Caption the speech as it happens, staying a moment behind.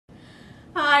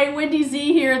Hi, Wendy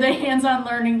Z here, the hands-on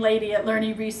learning lady at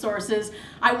Learning Resources.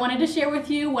 I wanted to share with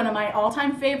you one of my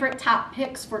all-time favorite top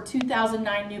picks for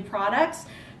 2009 new products.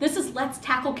 This is Let's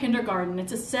Tackle Kindergarten.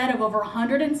 It's a set of over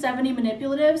 170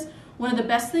 manipulatives. One of the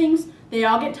best things, they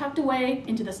all get tucked away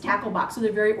into this tackle box, so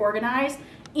they're very organized.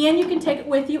 And you can take it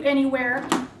with you anywhere.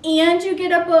 And you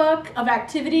get a book of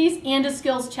activities and a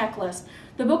skills checklist.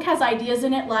 The book has ideas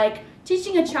in it like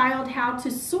teaching a child how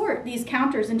to sort these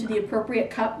counters into the appropriate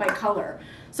cup by color.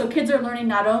 So kids are learning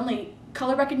not only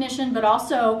color recognition, but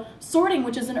also sorting,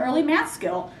 which is an early math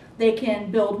skill. They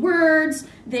can build words,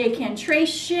 they can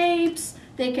trace shapes,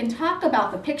 they can talk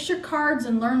about the picture cards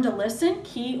and learn to listen,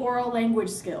 key oral language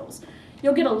skills.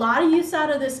 You'll get a lot of use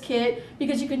out of this kit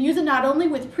because you can use it not only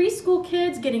with preschool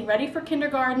kids getting ready for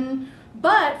kindergarten,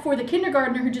 but for the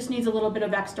kindergartner who just needs a little bit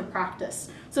of extra practice.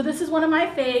 So this is one of my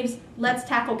faves, Let's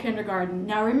Tackle Kindergarten.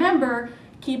 Now remember,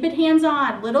 keep it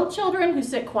hands-on. Little children who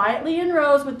sit quietly in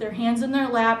rows with their hands in their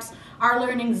laps are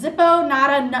learning Zippo,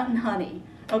 Nada, Nut, and Honey.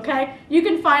 Okay? You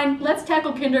can find Let's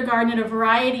Tackle Kindergarten at a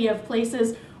variety of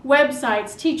places,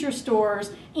 websites, teacher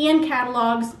stores, and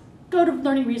catalogs. Go to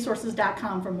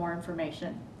learningresources.com for more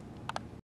information.